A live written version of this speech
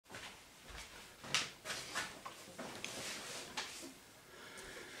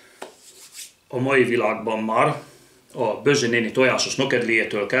A mai világban már a Bözsi néni tojásos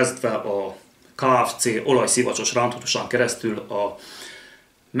nokedliétől kezdve a KFC olajszivacsos ránthatósán keresztül a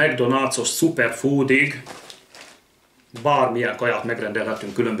McDonald's-os superfoodig bármilyen kaját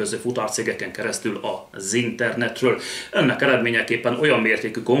megrendelhetünk különböző futárcégeken keresztül az internetről. Ennek eredményeképpen olyan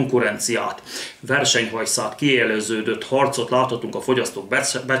mértékű konkurenciát, versenyhajszát, kiéleződött harcot láthatunk a fogyasztók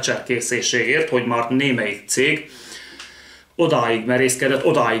becserkészéséért, hogy már némelyik cég odáig merészkedett,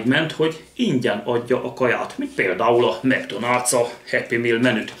 odáig ment, hogy ingyen adja a kaját, mint például a McDonald's a Happy Meal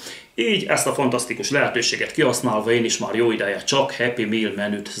menüt. Így ezt a fantasztikus lehetőséget kihasználva én is már jó ideje csak Happy Meal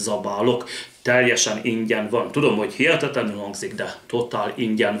menüt zabálok. Teljesen ingyen van. Tudom, hogy hihetetlenül hangzik, de totál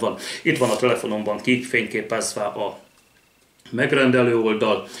ingyen van. Itt van a telefonomban kifényképezve a megrendelő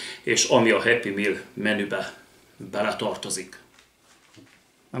oldal, és ami a Happy Meal menübe beletartozik.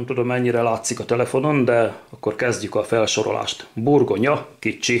 Nem tudom, mennyire látszik a telefonon, de akkor kezdjük a felsorolást. Burgonya,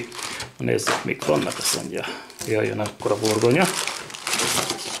 kicsi. Nézzük, mik vannak, azt mondja. Jöjjön akkor a burgonya.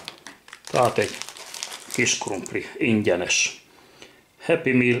 Tehát egy kis krumpli, ingyenes.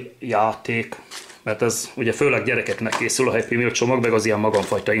 Happy Meal játék, mert ez ugye főleg gyerekeknek készül a Happy Meal csomag, meg az ilyen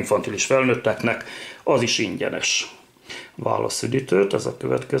magamfajta infantilis felnőtteknek, az is ingyenes. Válaszüdítőt, ez a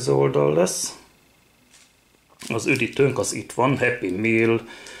következő oldal lesz. Az üdítőnk az itt van, Happy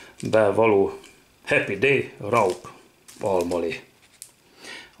Meal-be való Happy Day Raup almalé.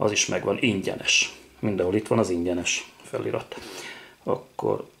 Az is megvan, ingyenes. Mindenhol itt van az ingyenes felirat.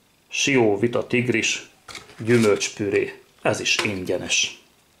 Akkor sió, vita, tigris, gyümölcspüré, ez is ingyenes.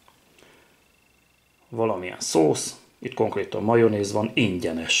 Valamilyen szósz, itt konkrétan majonéz van,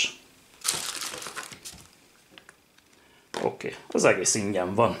 ingyenes. Oké, az egész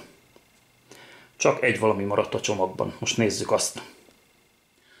ingyen van. Csak egy valami maradt a csomagban. Most nézzük azt.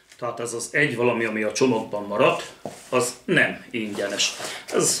 Tehát ez az egy valami, ami a csomagban maradt, az nem ingyenes.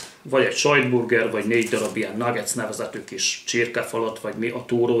 Ez vagy egy sajtburger, vagy 4 darab ilyen nuggets nevezetű kis csirkefalat, vagy mi a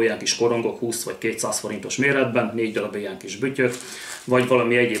túró, ilyen kis korongok 20 vagy 200 forintos méretben, 4 darab ilyen kis bütyök, vagy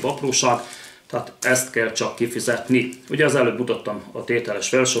valami egyéb apróság. Tehát ezt kell csak kifizetni. Ugye az előbb mutattam a tételes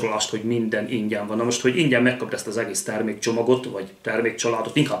felsorolást, hogy minden ingyen van. Na most, hogy ingyen megkapd ezt az egész termékcsomagot, vagy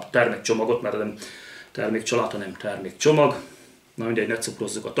termékcsaládot, inkább termékcsomagot, mert nem termékcsalád, hanem termékcsomag. Na mindegy, ne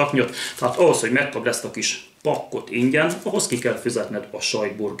cukrozzuk a taknyot. Tehát ahhoz, hogy megkapd ezt a kis pakkot ingyen, ahhoz ki kell fizetned a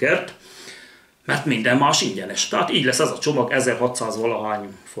sajtburgert, mert minden más ingyenes. Tehát így lesz ez a csomag 1600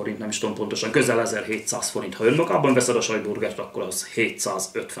 valahány forint, nem is tudom pontosan, közel 1700 forint. Ha önmagában veszed a sajtburgert, akkor az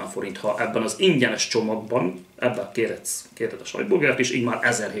 750 forint. Ha ebben az ingyenes csomagban, ebben kéred a sajtburgert is, így már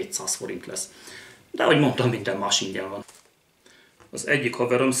 1700 forint lesz. De ahogy mondtam, minden más ingyen van. Az egyik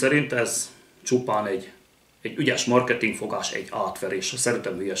haverom szerint ez csupán egy ügyes marketingfogás, egy átverés.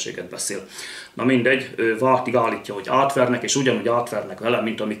 Szerintem hülyeséget beszél. Na mindegy, ő váltig állítja, hogy átvernek, és ugyanúgy átvernek vele,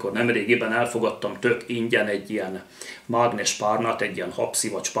 mint amikor nemrégiben elfogadtam tök ingyen egy ilyen mágnespárnát, egy ilyen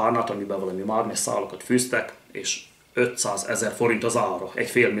habszivacs párnát, amiben valami mágnesszálakat fűztek, és 500 000 forint az ára, egy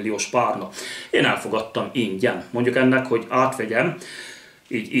félmilliós párna. Én elfogadtam ingyen. Mondjuk ennek, hogy átvegyem,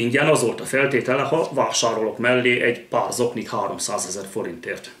 így ingyen az volt a feltétele, ha vásárolok mellé egy pár zoknit 300 000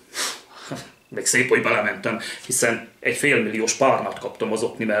 forintért. Még szép, hogy belementem, hiszen egy félmilliós párnát kaptam az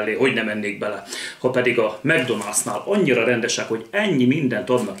okni mellé, hogy nem mennék bele. Ha pedig a McDonald'snál annyira rendesek, hogy ennyi mindent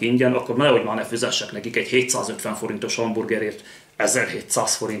adnak ingyen, akkor nehogy már ne fizessek nekik egy 750 forintos hamburgerért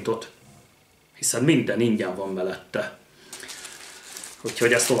 1700 forintot. Hiszen minden ingyen van mellette.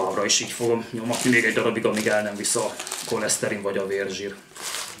 Úgyhogy ezt továbbra is így fogom nyomatni még egy darabig, amíg el nem visz a koleszterin vagy a vérzsír.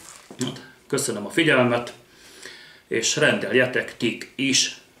 Köszönöm a figyelmet, és rendeljetek tik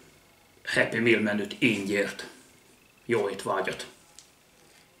is Happy Meal menüt ingyenért. Jó étvágyat!